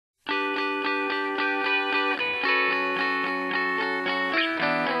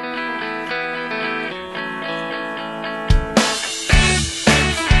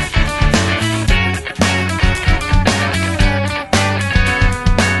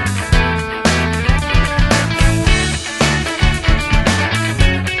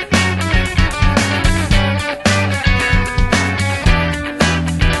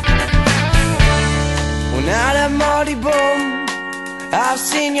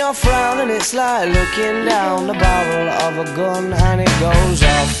you're frowning, it's like looking down the barrel of a gun and it goes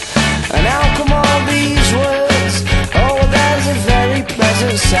off. And how come all these words? Oh, there's a very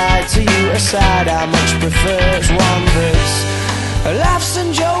pleasant side to you, a side I much prefer. It's one that's laughs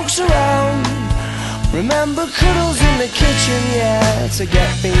and jokes around. Remember cuddles in the kitchen, yeah, to get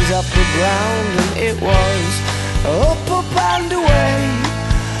things off the ground. And it was up, up and away.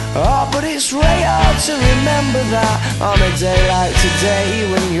 Oh, but it's really hard to remember that on a day like today,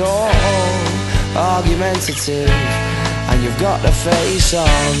 when you're all argumentative and you've got the face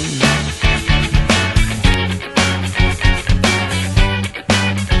on.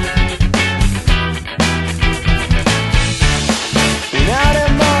 Now the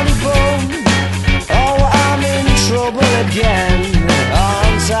money boom, oh, I'm in trouble again,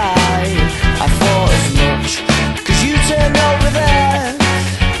 aren't I thought as much, 'cause you turned over there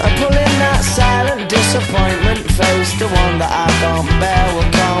and pulling that silent disappointment face, the one that I can't bear. Well,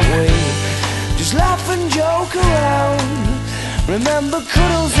 can't we just laugh and joke around? Remember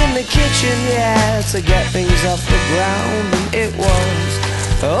cuddles in the kitchen, yeah, to get things off the ground. And it was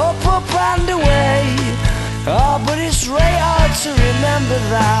up, up and away. Oh, but it's really hard to remember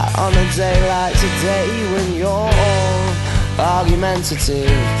that on a day like today, when you're all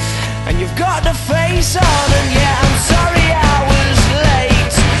argumentative and you've got the face on. And yeah, I'm sorry I was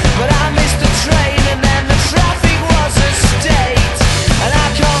late, but I missed the train and then the traffic was a state. And I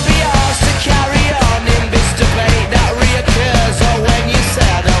can't be asked to carry on in this debate that reoccurs. Or when you say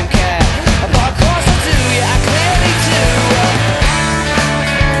I don't care, but of course I do, yeah, I clearly do.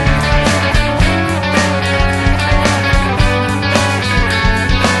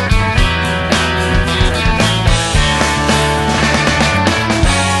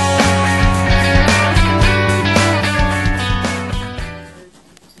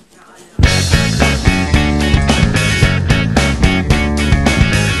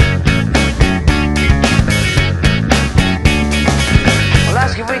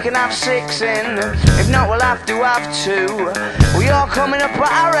 If we can have 6 in, if not we'll have to have 2. Well, you're coming up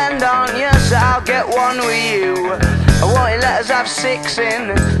at our end, aren't you? So I'll get one with you. I won't let us have 6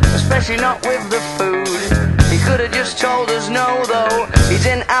 in, especially not with the food. He could have just told us no though, he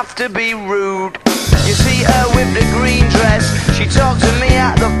didn't have to be rude. You see her with the green dress, she talked to me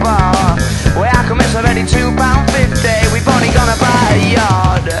at the bar. Well, how come it's already £2.50? We've only gone about a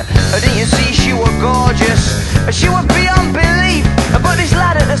yard.